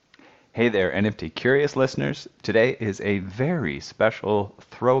Hey there, NFT curious listeners. Today is a very special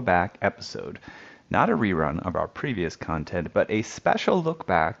throwback episode. Not a rerun of our previous content, but a special look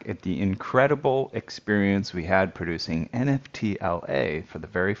back at the incredible experience we had producing NFTLA for the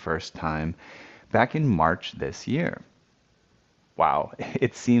very first time back in March this year. Wow,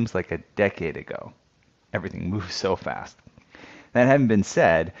 it seems like a decade ago. Everything moves so fast. That having been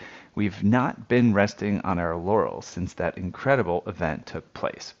said, we've not been resting on our laurels since that incredible event took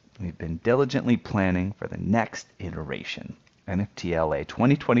place. We've been diligently planning for the next iteration. NFTLA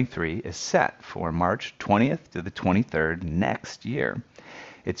 2023 is set for March 20th to the 23rd next year.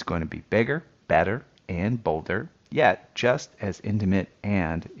 It's going to be bigger, better, and bolder, yet just as intimate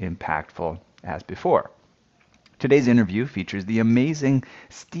and impactful as before. Today's interview features the amazing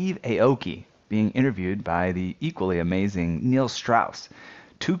Steve Aoki being interviewed by the equally amazing Neil Strauss,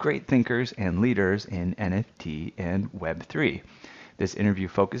 two great thinkers and leaders in NFT and Web3. This interview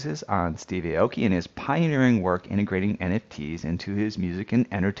focuses on Steve Aoki and his pioneering work integrating NFTs into his music and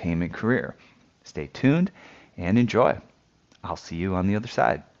entertainment career. Stay tuned and enjoy. I'll see you on the other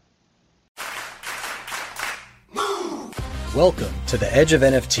side. Welcome to The Edge of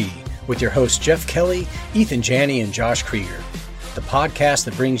NFT with your hosts Jeff Kelly, Ethan Janney, and Josh Krieger, the podcast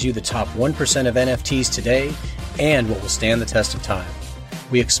that brings you the top 1% of NFTs today and what will stand the test of time.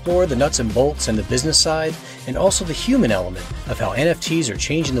 We explore the nuts and bolts and the business side, and also the human element of how NFTs are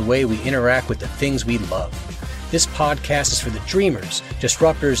changing the way we interact with the things we love. This podcast is for the dreamers,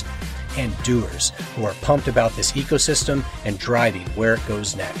 disruptors, and doers who are pumped about this ecosystem and driving where it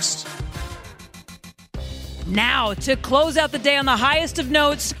goes next. Now, to close out the day on the highest of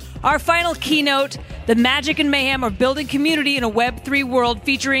notes, our final keynote, the magic and mayhem of building community in a Web3 world,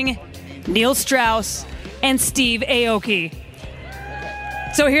 featuring Neil Strauss and Steve Aoki.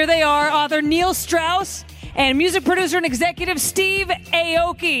 So here they are, author Neil Strauss and music producer and executive Steve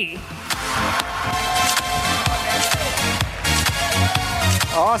Aoki.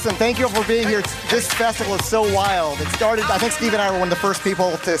 Awesome. Thank you for being here. This festival is so wild. It started, I think Steve and I were one of the first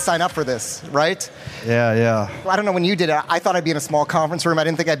people to sign up for this, right? Yeah. I don't know when you did it. I thought I'd be in a small conference room. I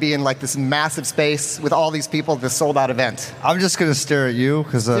didn't think I'd be in like this massive space with all these people at this sold out event. I'm just going to stare at you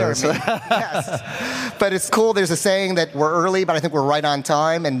because Yes. But it's cool. There's a saying that we're early, but I think we're right on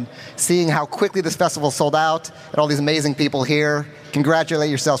time. And seeing how quickly this festival sold out and all these amazing people here, congratulate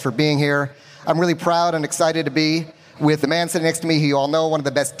yourselves for being here. I'm really proud and excited to be with the man sitting next to me who you all know, one of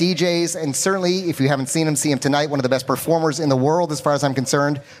the best DJs, and certainly, if you haven't seen him, see him tonight, one of the best performers in the world as far as I'm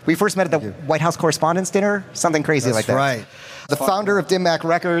concerned. We first met at the White House Correspondents' Dinner, something crazy like that. That's right. The founder of Dim Mak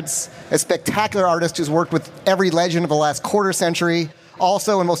Records, a spectacular artist who's worked with every legend of the last quarter century.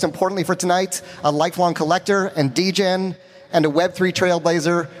 Also, and most importantly for tonight, a lifelong collector and DJ and a Web3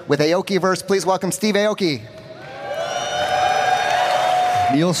 trailblazer with Aokiverse. Please welcome Steve Aoki.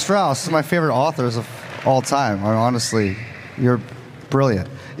 Neil Strauss is my favorite authors of all time. Honestly, you're brilliant.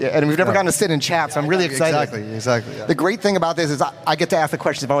 Yeah, and we've never gotten to sit and chat, so I'm really excited. Exactly. Yeah. The great thing about this is I get to ask the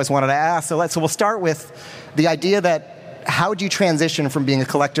questions I've always wanted to ask. So we'll start with the idea that how do you transition from being a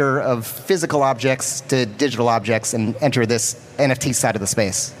collector of physical objects to digital objects and enter this NFT side of the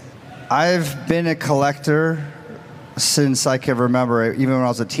space? I've been a collector since I can remember. Even when I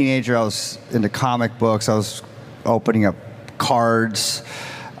was a teenager, I was into comic books. I was opening up cards.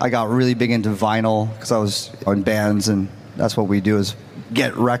 I got really big into vinyl because I was in bands, and that's what we do is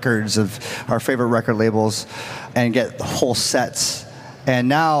get records of our favorite record labels and get the whole sets. And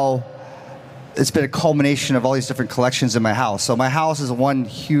now it's been a culmination of all these different collections in my house. So my house is one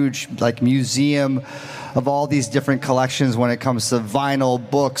huge museum of all these different collections when it comes to vinyl,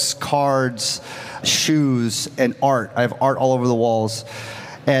 books, cards, shoes, and art. I have art all over the walls.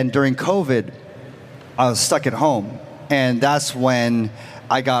 And during COVID, I was stuck at home. And that's when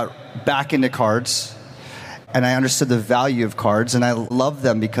I got back into cards, and I understood the value of cards, and I loved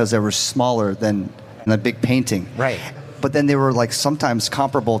them because they were smaller than a big painting. Right. But then they were sometimes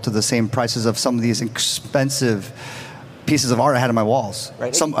comparable to the same prices of some of these expensive pieces of art I had on my walls.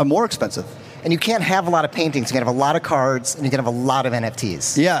 Right. Some are more expensive. And you can't have a lot of paintings. You can have a lot of cards, and you can have a lot of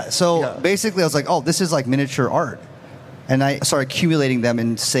NFTs. Yeah. So basically, I was like, oh, this is like miniature art. And I started accumulating them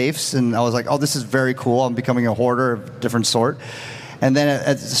in safes, and I was like, oh, this is very cool. I'm becoming a hoarder of different sort. And then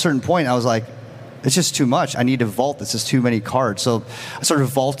at a certain point, I was like, it's just too much. I need to vault this. It's too many cards. So I started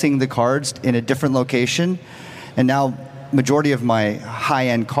vaulting the cards in a different location. And now majority of my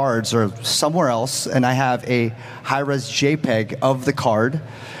high-end cards are somewhere else. And I have a high-res JPEG of the card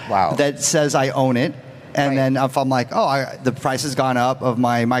that says I own it. And then if I'm like, the price has gone up of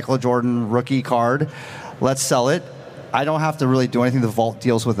my Michael Jordan rookie card, let's sell it. I don't have to really do anything. The vault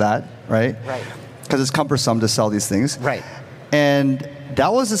deals with that, right? Right. Because it's cumbersome to sell these things. Right. And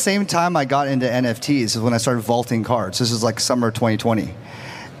that was the same time I got into NFTs, is when I started vaulting cards. This is like summer 2020.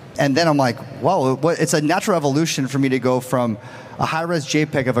 And then I'm like, wow, it's a natural evolution for me to go from a high-res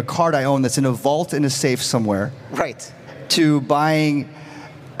JPEG of a card I own that's in a vault in a safe somewhere, Right. to buying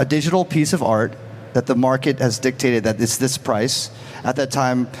a digital piece of art that the market has dictated that it's this price. At that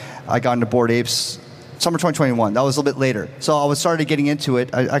time, I got into Bored Apes, summer 2021. That was a little bit later. So I started getting into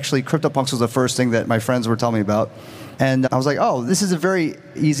it. Actually, CryptoPunks was the first thing that my friends were telling me about. And I was like, oh, this is a very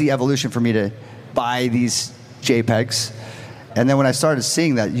easy evolution for me to buy these JPEGs. And then when I started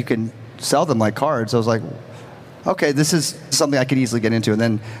seeing that you can sell them like cards, I was like, okay, this is something I could easily get into. And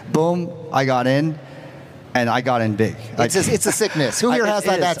then, boom, I got in, and I got in big. It's a sickness. Who here has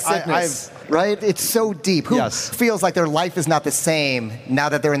that sickness? Right? It's so deep. Who feels like their life is not the same now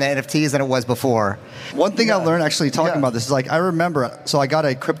that they're in the NFTs than it was before? One thing I learned actually talking about this is, like, I remember, so I got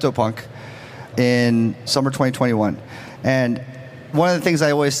a CryptoPunk in summer 2021. And one of the things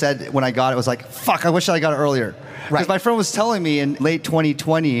I always said when I got it was like, fuck, I wish I got it earlier. Because my friend was telling me in late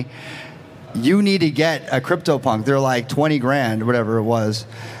 2020, you need to get a CryptoPunk. They're like 20 grand, whatever it was.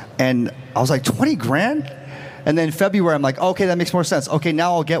 And I was like, 20 grand? And then in February, I'm like, okay, that makes more sense. Okay,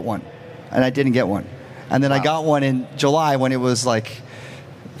 now I'll get one. And I didn't get one. And then I got one in July when it was like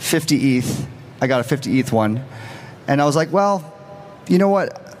 50 ETH. I got a 50 ETH one. And I was like, well, you know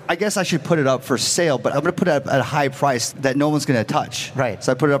what? I guess I should put it up for sale, but I'm going to put it up at a high price that no one's going to touch. Right.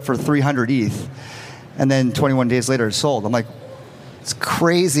 So I put it up for 300 ETH. And then 21 days later, it sold. I'm like, it's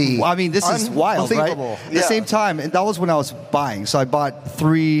crazy. Well, I mean, this is wild, right? At the same time, and that was when I was buying. So I bought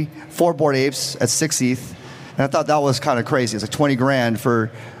 4 Bored Apes at 6 ETH. And I thought that was kind of crazy. It's like 20 grand for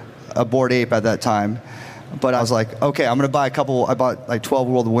a Bored Ape at that time. But I was like, okay, I'm going to buy a couple. I bought like 12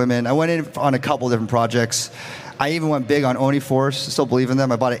 World of Women. I went in on a couple different projects. I even went big on Oniforce. Still believe in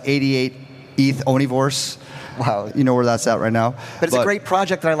them. I bought an 88 ETH Oniforce. Wow. You know where that's at right now. But it's a great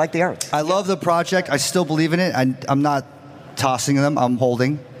project, and I like the art. I love the project. I still believe in it. I'm not tossing them. I'm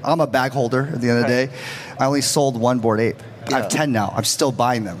holding. I'm a bag holder at the end of the day. I only sold 1 Bored Ape. I have 10 now. I'm still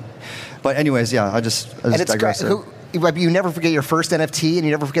buying them. But anyways, yeah, I just digress there. You never forget your first NFT, and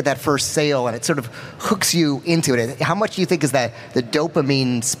you never forget that first sale, and it sort of hooks you into it. How much do you think is that the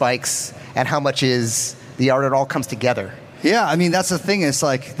dopamine spikes, and how much is the art? It all comes together. Yeah, I mean, that's the thing. It's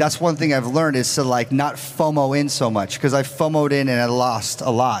like, that's one thing I've learned is to like not FOMO in so much, because I FOMO'd in and I lost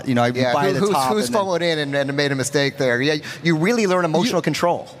a lot. You know, I buy the top. Who's FOMO'd in and made a mistake there? Yeah, you really learn emotional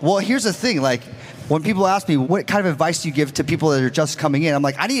control. Well, here's the thing. Like, when people ask me, what kind of advice do you give to people that are just coming in? I'm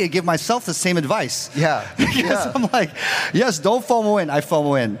like, I need to give myself the same advice. Yeah. I'm like, yes, don't FOMO in. I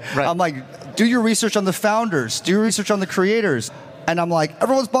FOMO in. Right. I'm like, do your research on the founders. Do your research on the creators. And I'm like,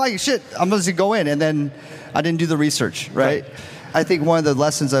 everyone's buying shit. I'm just going to go in. And then I didn't do the research, right? I think one of the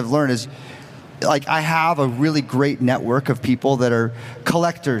lessons I've learned is, like, I have a really great network of people that are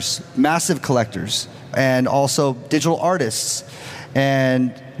collectors, massive collectors, and also digital artists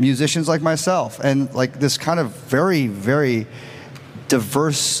and musicians like myself, and like this kind of very, very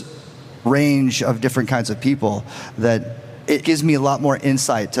diverse range of different kinds of people that it gives me a lot more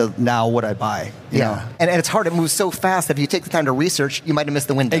insight to now what I buy. You know? And it's hard. It moves so fast that if you take the time to research, you might have missed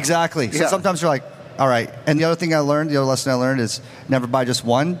the window. Exactly. So sometimes you're like, all right. And the other lesson I learned is never buy just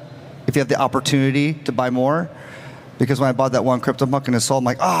one. If you have the opportunity to buy more, because when I bought that one CryptoPunk and it sold, I'm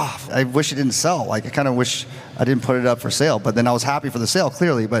like, I wish it didn't sell. Like, I kind of wish I didn't put it up for sale. But then I was happy for the sale,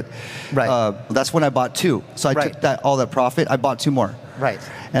 clearly. But that's when I bought 2. So I took all that profit. I bought 2 more. Right.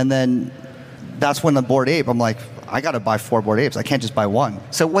 And then that's when the Bored Ape, I'm like, I got to buy 4 Bored Apes. I can't just buy 1.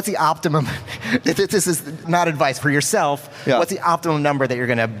 So what's the optimum? This is not advice for yourself. Yeah. What's the optimum number that you're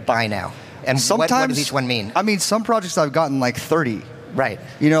going to buy now? And what does each one mean? I mean, some projects I've gotten like 30. Right.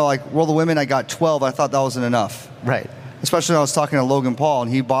 You know, like World of Women, I got 12. I thought that wasn't enough. Right. Especially when I was talking to Logan Paul,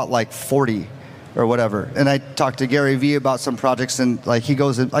 and he bought like 40 or whatever. And I talked to Gary Vee about some projects, and like he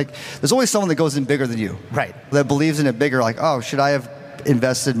goes in, like, there's always someone that goes in bigger than you. Right. That believes in it bigger, like, oh, should I have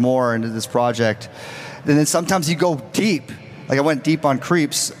invested more into this project? And then sometimes you go deep. Like, I went deep on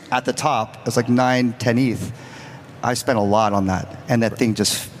Creeps at the top. It's like 9, 10 ETH. I spent a lot on that, and that thing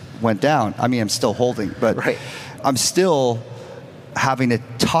just went down. I mean, I'm still holding, but I'm still having to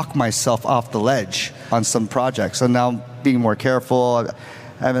talk myself off the ledge on some projects. So now I'm being more careful.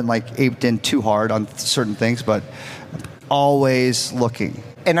 I haven't like aped in too hard on certain things, but I'm always looking.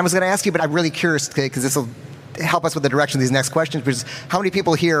 And I was going to ask you, but I'm really curious, because this will help us with the direction of these next questions, because how many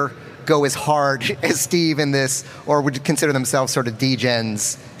people here go as hard as Steve in this, or would consider themselves sort of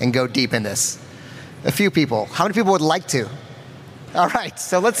degens and go deep in this? A few people. How many people would like to? All right,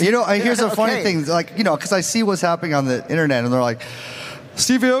 so let's... You know, here's a funny thing, like, you know, because I see what's happening on the internet, and they're like,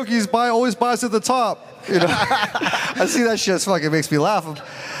 Steve Aoki always buys at the top. You know, I see that shit. It's fucking makes me laugh.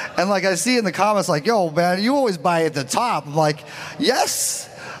 And like I see in the comments, like, yo, man, you always buy at the top. I'm like, yes.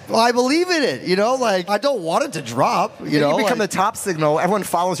 Well, I believe in it, you know, like I don't want it to drop, you know. You become like, the top signal. Everyone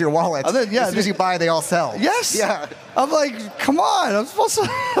follows your wallet. As soon as you buy, they all sell. Yes. Yeah. I'm like, come on. I'm supposed to.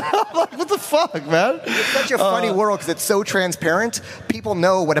 I'm like, what the fuck, man? It's such a funny world because it's so transparent. People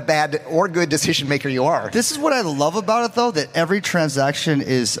know what a bad or good decision maker you are. This is what I love about it, though, that every transaction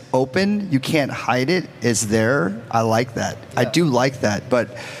is open. You can't hide it. It's there. I like that. Yeah. I do like that.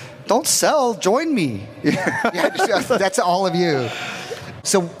 But don't sell. Join me. Yeah, that's all of you.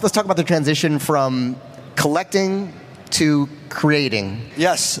 So let's talk about the transition from collecting to creating.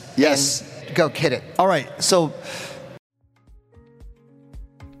 Yes. And go hit it. All right. So,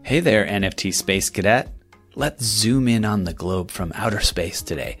 hey there, NFT Space Cadet. Let's zoom in on the globe from outer space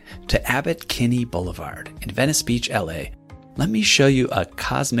today to Abbot Kinney Boulevard in Venice Beach, LA. Let me show you a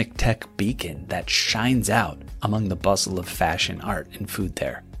cosmic tech beacon that shines out among the bustle of fashion, art, and food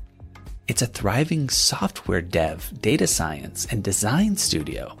there. It's a thriving software dev, data science, and design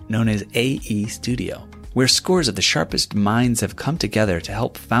studio known as AE Studio, where scores of the sharpest minds have come together to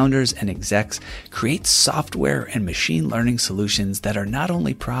help founders and execs create software and machine learning solutions that are not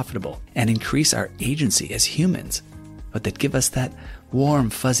only profitable and increase our agency as humans, but that give us that warm,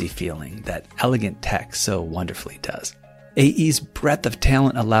 fuzzy feeling that elegant tech so wonderfully does. AE's breadth of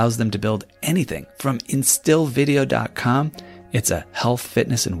talent allows them to build anything from InstillVideo.com. It's a health,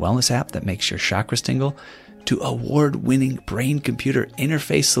 fitness, and wellness app that makes your chakras tingle, to award-winning brain-computer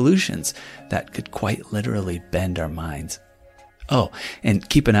interface solutions that could quite literally bend our minds. Oh, and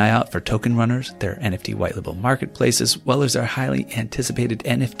keep an eye out for Token Runners, their NFT white label marketplace, as well as our highly anticipated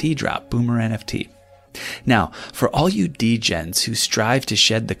NFT drop, Boomer NFT. Now, for all you degens who strive to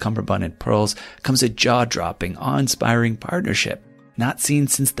shed the cummerbund and pearls, comes a jaw-dropping, awe-inspiring partnership, not seen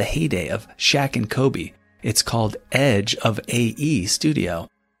since the heyday of Shaq and Kobe. It's called Edge of AE Studio,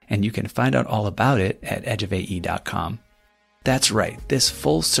 and you can find out all about it at edgeofae.com. That's right, this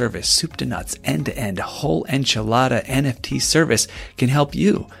full-service, soup-to-nuts, end-to-end, whole enchilada NFT service can help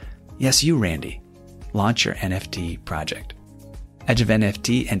you, yes, you, Randy, launch your NFT project. Edge of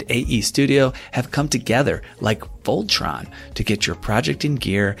NFT and AE Studio have come together like Voltron to get your project in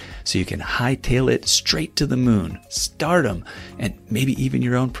gear so you can hightail it straight to the moon, stardom, and maybe even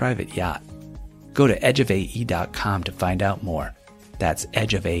your own private yacht. Go to edgeofae.com to find out more. That's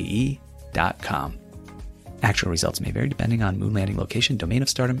edgeofae.com. Actual results may vary depending on moon landing location, domain of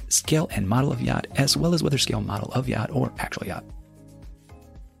stardom, scale and model of yacht, as well as whether scale model of yacht or actual yacht.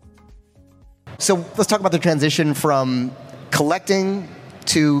 So let's talk about the transition from collecting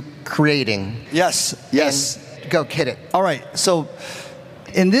to creating. Yes. And go hit it. All right. So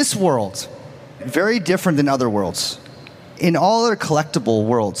in this world, very different than other worlds. In all other collectible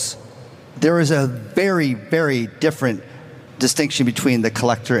worlds, there is a very, very different distinction between the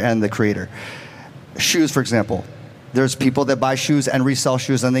collector and the creator. Shoes, for example. There's people that buy shoes and resell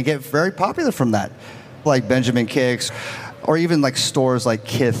shoes, and they get very popular from that, like Benjamin Kicks, or even like stores like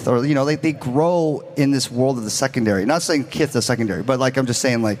Kith, or they grow in this world of the secondary. Not saying Kith is secondary, but like I'm just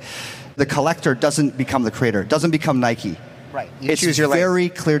saying, like the collector doesn't become the creator, doesn't become Nike. Right. It's a very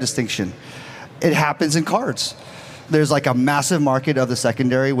clear distinction. It happens in cards. There's like a massive market of the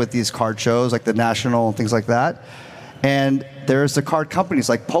secondary with these card shows, like the National and things like that. And there's the card companies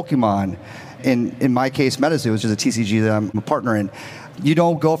like Pokemon, in my case, MetaZoo, which is a TCG that I'm a partner in. You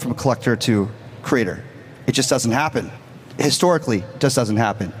don't go from collector to creator. It just doesn't happen. Historically, it just doesn't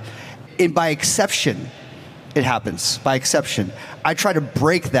happen. And by exception, it happens. By exception. I try to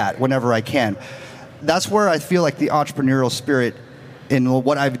break that whenever I can. That's where I feel like the entrepreneurial spirit in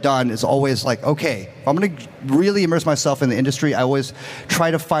what I've done is always like, okay, if I'm going to really immerse myself in the industry, I always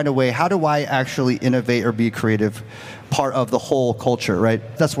try to find a way, how do I actually innovate or be a creative part of the whole culture, right?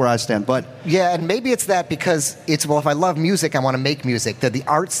 That's where I stand. But yeah, and maybe it's that because it's, well, if I love music, I want to make music, that the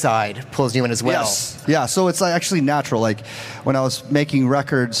art side pulls you in as well. Yes. Yeah, so it's like actually natural. Like when I was making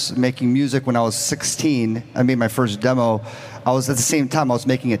records, making music when I was 16, I made my first demo. I was at the same time I was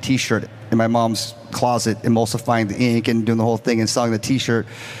making a t-shirt in my mom's closet, emulsifying the ink and doing the whole thing and selling the t-shirt.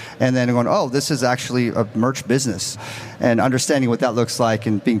 And then going, oh, this is actually a merch business, and understanding what that looks like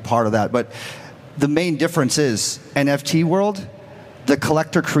and being part of that. But the main difference is NFT world, the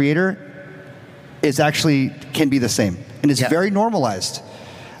collector creator is actually can be the same. And it's very normalized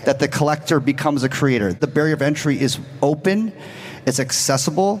that the collector becomes a creator. The barrier of entry is open, it's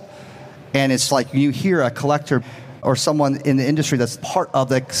accessible, and it's like you hear a collector or someone in the industry that's part of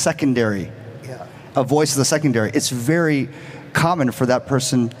the secondary, a voice of the secondary. It's very common for that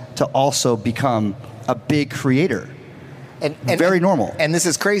person to also become a big creator. Very normal. And this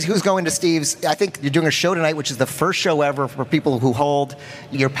is crazy. Who's going to Steve's? I think you're doing a show tonight, which is the first show ever for people who hold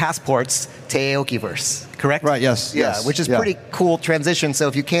your passports to Aokiverse, correct? Right, yes. Yeah, yes, which is yeah. pretty cool transition. So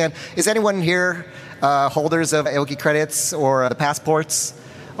if you can, is anyone here holders of Aoki credits or the passports?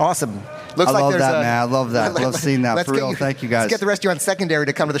 Awesome. Looks I like love there's that, man. I love that. Love seeing that. Let's For get real. Thank you, guys. Let's get the rest of you on secondary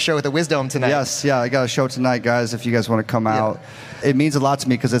to come to the show at the Wisdom tonight. Yes, yeah. I got a show tonight, guys, if you guys want to come out. It means a lot to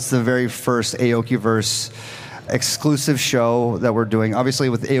me because it's the very first Aokiverse exclusive show that we're doing, obviously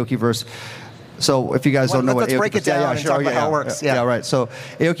with Aokiverse. So if you guys don't know what let's break it down and talk about how it works. Yeah, right. So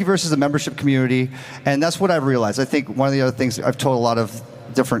Aokiverse is a membership community, and that's what I've realized. I think one of the other things I've told a lot of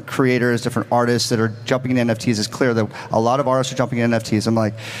different creators, different artists that are jumping in NFTs is clear that a lot of artists are jumping in NFTs. I'm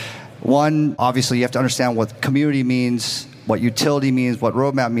like, one, obviously you have to understand what community means, what utility means, what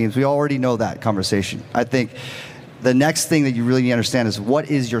roadmap means. We already know that conversation. I think the next thing that you really need to understand is what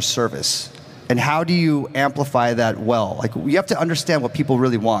is your service? And how do you amplify that well? Like, you have to understand what people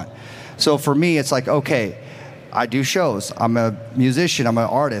really want. So for me, it's like, okay, I do shows. I'm a musician. I'm an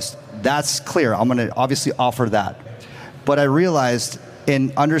artist. That's clear. I'm going to obviously offer that. But I realized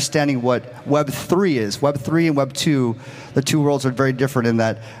in understanding what Web3 is, Web3 and Web2, the two worlds are very different in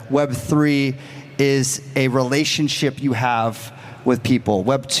that Web3 is a relationship you have with people.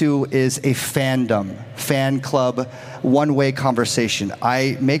 Web2 is a fandom, fan club, one-way conversation.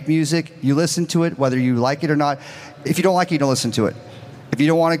 I make music, you listen to it, whether you like it or not. If you don't like it, you don't listen to it. If you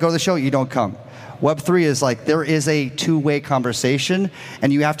don't want to go to the show, you don't come. Web3 is like, there is a two-way conversation,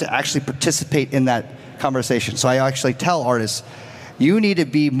 and you have to actually participate in that conversation. So I actually tell artists, you need to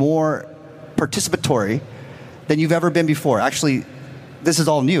be more participatory than you've ever been before. Actually, this is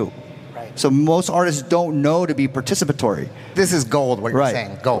all new. So most artists don't know to be participatory. This is gold, what you're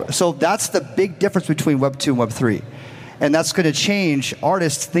saying, gold. So that's the big difference between Web 2 and Web 3. And that's going to change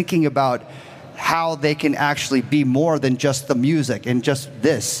artists thinking about how they can actually be more than just the music and just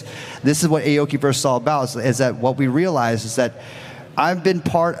this. This is what Aokiverse is all about, is that what we realize is that I've been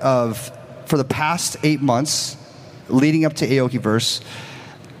part of, for the past 8 months, leading up to Aokiverse,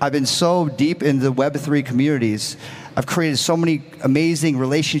 I've been so deep in the Web3 communities. I've created so many amazing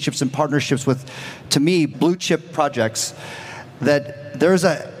relationships and partnerships with, to me, blue chip projects, that there's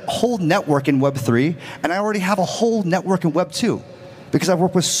a whole network in Web3, and I already have a whole network in Web2. Because I've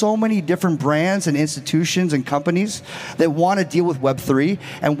worked with so many different brands and institutions and companies that want to deal with Web3,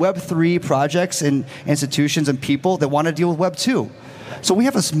 and Web3 projects and institutions and people that want to deal with Web2. So we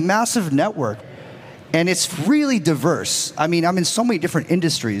have this massive network, and it's really diverse. I mean, I'm in so many different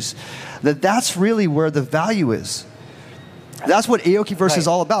industries that's really where the value is. That's what Aokiverse is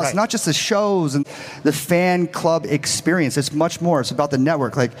all about. It's not just the shows and the fan club experience. It's much more. It's about the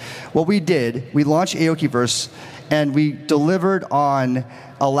network. Like what we did, we launched Aokiverse, and we delivered on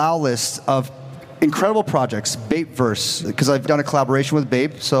allow lists of incredible projects. Bapeverse, because I've done a collaboration with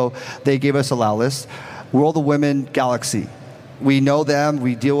Bape, so they gave us allow list. World of Women, Galaxy. We know them,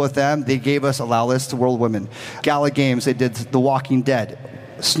 we deal with them. They gave us allow list to World of Women. Gala Games, they did The Walking Dead.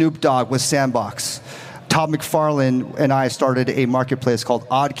 Snoop Dogg with Sandbox. Todd McFarlane and I started a marketplace called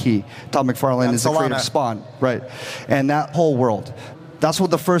Oddkey. Todd McFarlane is the creator of Spawn, right? And that whole world. That's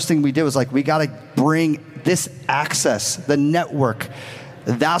what the first thing we did was like, we got to bring this access, the network.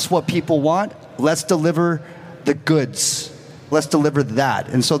 That's what people want. Let's deliver the goods. Let's deliver that.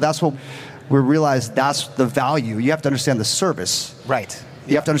 And so that's what we realized, that's the value. You have to understand the service. Right.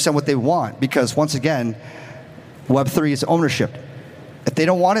 You have to understand what they want, because once again, Web3 is ownership. If they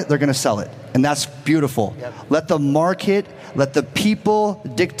don't want it, they're going to sell it. And that's beautiful. Yep. Let the market, let the people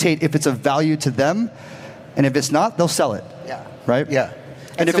dictate if it's of value to them. And if it's not, they'll sell it. Yeah. Right? Yeah.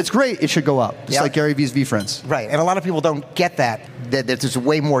 And if it's great, it should go up. Just like Gary Vee's VFriends. Right. And a lot of people don't get that there's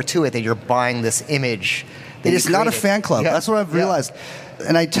way more to it, that you're buying this image. It is not a fan club. Yeah. That's what I've realized.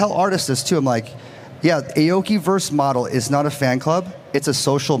 And I tell artists this too. I'm like, yeah, Aokiverse model is not a fan club. It's a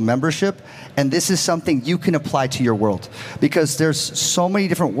social membership. And this is something you can apply to your world. Because there's so many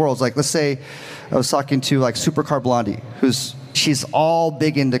different worlds. Like, let's say I was talking to like Supercar Blondie, she's all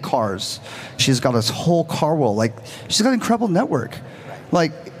big into cars. She's got this whole car world. Like, she's got an incredible network.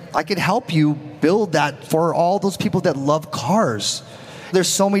 Like, I could help you build that for all those people that love cars. There's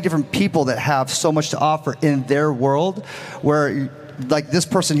so many different people that have so much to offer in their world, where like this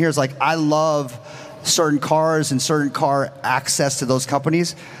person here is like, I love certain cars and certain car access to those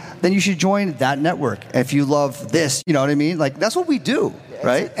companies. Then you should join that network. If you love this, you know what I mean? Like, that's what we do,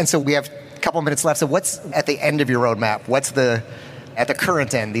 right? And so we have a couple of minutes left. So what's at the end of your roadmap? What's at the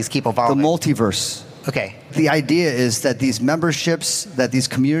current end, these keep evolving? The multiverse. Okay. The idea is that these memberships, that these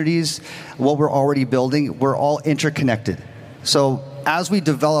communities, what we're already building, we're all interconnected. So as we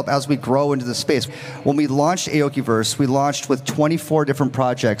develop, as we grow into the space, when we launched Aokiverse, we launched with 24 different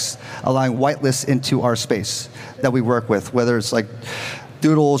projects allowing whitelists into our space that we work with, whether it's like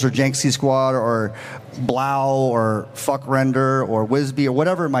Doodles or Janksy Squad or Blau or Fuck Render or Whizbee or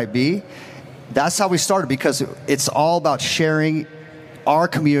whatever it might be. That's how we started, because it's all about sharing our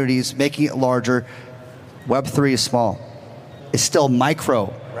communities, making it larger. Web3 is small. It's still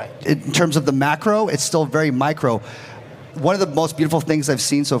micro. Right. In terms of the macro, it's still very micro. One of the most beautiful things I've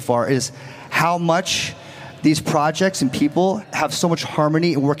seen so far is how much these projects and people have so much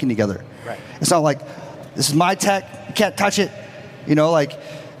harmony and working together. Right. It's not like, this is my tech, you can't touch it. You know, like,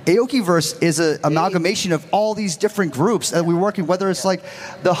 Aokiverse is an amalgamation of all these different groups that we're working, whether it's like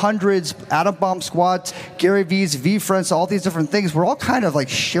the hundreds, Atom Bomb Squad, Gary V's, VFriends, all these different things. We're all kind of like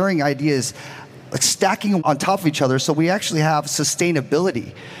sharing ideas, like stacking them on top of each other, so we actually have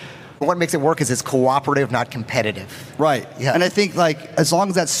sustainability. What makes it work is it's cooperative, not competitive. Right. Yeah. And I think like as long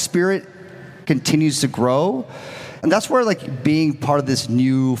as that spirit continues to grow, and that's where like being part of this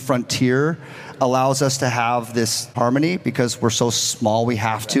new frontier allows us to have this harmony, because we're so small. We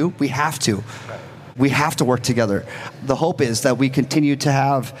have to work together. The hope is that we continue to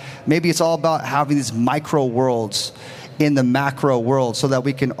have, maybe it's all about having these micro worlds in the macro world, so that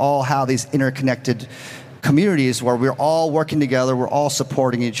we can all have these interconnected communities where we're all working together, we're all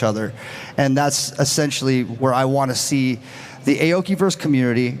supporting each other. And that's essentially where I want to see the Aokiverse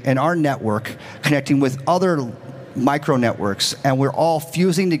community and our network connecting with other micro networks, and we're all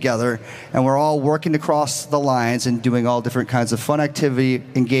fusing together, and we're all working across the lines and doing all different kinds of fun activity,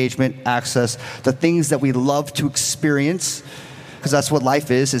 engagement, access, the things that we love to experience, because that's what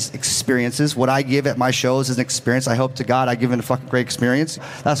life is experiences. What I give at my shows is an experience. I hope to God I give it a fucking great experience.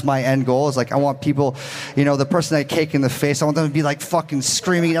 That's my end goal, is like I want people, you know, the person that cake in the face, I want them to be like fucking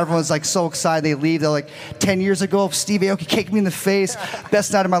screaming. Everyone's like so excited they leave. They're like, 10 years ago, Steve Aoki caked me in the face.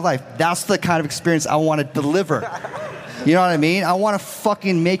 Best night of my life. That's the kind of experience I want to deliver. You know what I mean? I want to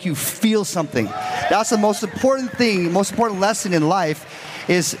fucking make you feel something. That's the most important thing, most important lesson in life,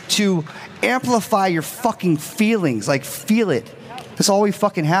 is to amplify your fucking feelings. Like, feel it. That's all we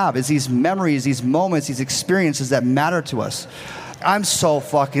fucking have, is these memories, these moments, these experiences that matter to us. I'm so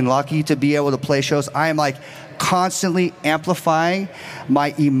fucking lucky to be able to play shows. I am like constantly amplifying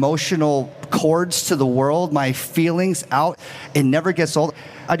my emotional chords to the world, my feelings out. It never gets old.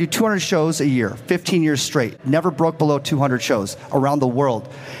 I do 200 shows a year, 15 years straight. Never broke below 200 shows around the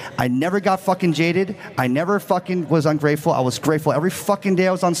world. I never got fucking jaded. I never fucking was ungrateful. I was grateful every fucking day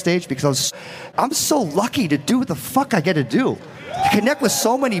I was on stage, because I'm so lucky to do what the fuck I get to do. To connect with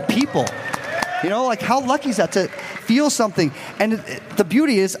so many people. You know, like, how lucky is that to feel something? And the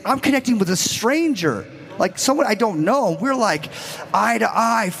beauty is, I'm connecting with a stranger, like someone I don't know. We're like eye to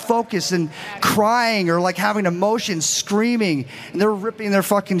eye, focused and crying, or like having emotions, screaming, and they're ripping their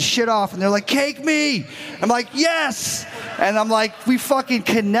fucking shit off, and they're like, "Cake me!" I'm like, "Yes!" And I'm like, we fucking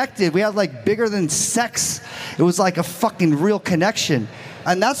connected. We had like bigger than sex. It was like a fucking real connection.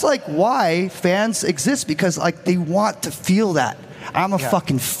 And that's like why fans exist, because like they want to feel that. I'm a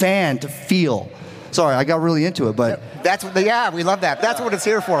fucking fan to feel. Sorry, I got really into it, but That's what, we love that. That's what it's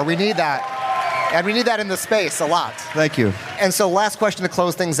here for. We need that. And we need that in the space a lot. thank you. And so last question to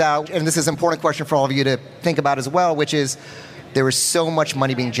close things out, and this is an important question for all of you to think about as well, which is, there is so much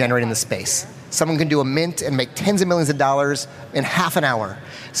money being generated in the space. Someone can do a mint and make tens of millions of dollars in half an hour.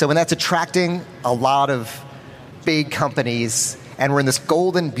 So when that's attracting a lot of big companies, and we're in this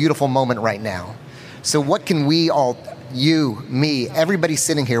golden, beautiful moment right now. So what can we all, you, me, everybody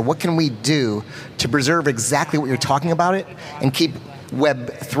sitting here, what can we do to preserve exactly what you're talking about it, and keep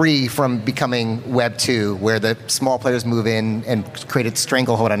Web 3 from becoming Web 2, where the small players move in and create a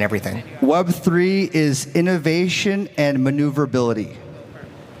stranglehold on everything? Web 3 is innovation and maneuverability.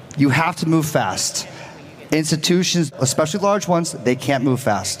 You have to move fast. Institutions, especially large ones, they can't move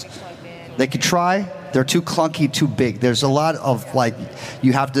fast. They could try, they're too clunky, too big. There's a lot of like,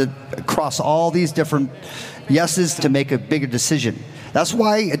 you have to cross all these different yeses to make a bigger decision. That's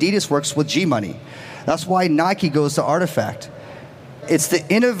why Adidas works with G-Money. That's why Nike goes to Artifact. It's the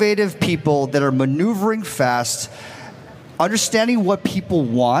innovative people that are maneuvering fast, understanding what people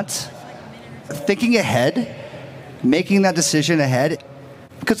want, thinking ahead, making that decision ahead,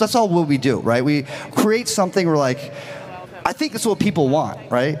 because that's all what we do, right? We create something, we're like, I think it's what people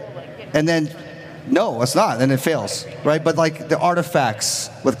want, right? And then, no, it's not, and it fails, right? But like the artifacts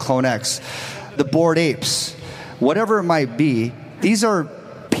with CloneX, the Bored Apes, whatever it might be, these are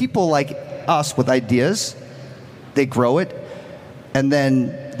people like us with ideas. They grow it, and then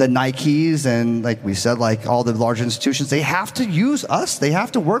the Nikes and, like we said, like all the large institutions, they have to use us. They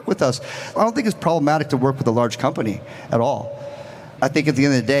have to work with us. I don't think it's problematic to work with a large company at all. I think at the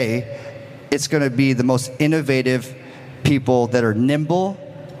end of the day, it's going to be the most innovative people that are nimble,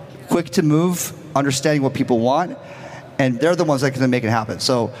 quick to move, understanding what people want, and they're the ones that can make it happen.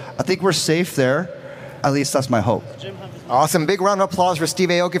 So I think we're safe there. At least that's my hope. Awesome. Big round of applause for Steve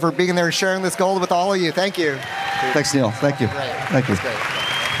Aoki for being there and sharing this gold with all of you. Thank you. Thanks, Neil. Thank you. Great. Thank you.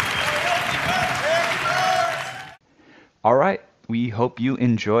 All right. We hope you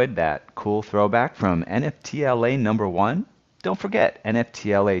enjoyed that cool throwback from NFTLA #1. Don't forget,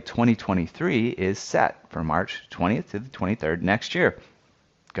 NFTLA 2023 is set for March 20th to the 23rd next year.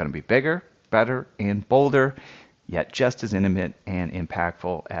 Going to be bigger, better, and bolder, yet just as intimate and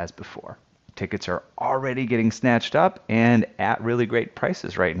impactful as before. Tickets are already getting snatched up and at really great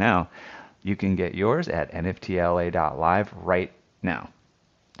prices right now. You can get yours at nftla.live right now.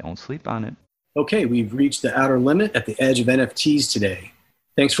 Don't sleep on it. Okay, we've reached the outer limit at the edge of NFTs today.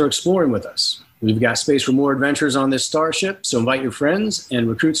 Thanks for exploring with us. We've got space for more adventures on this starship, so invite your friends and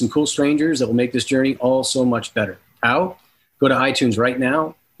recruit some cool strangers that will make this journey all so much better. How? Go to iTunes right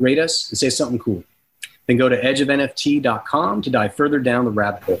now, rate us, and say something cool. Then go to edgeofnft.com to dive further down the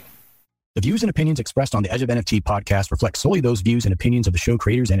rabbit hole. The views and opinions expressed on the Edge of NFT podcast reflect solely those views and opinions of the show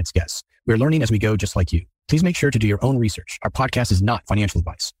creators and its guests. We're learning as we go, just like you. Please make sure to do your own research. Our podcast is not financial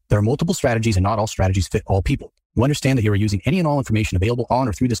advice. There are multiple strategies and not all strategies fit all people. You understand that you are using any and all information available on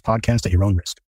or through this podcast at your own risk.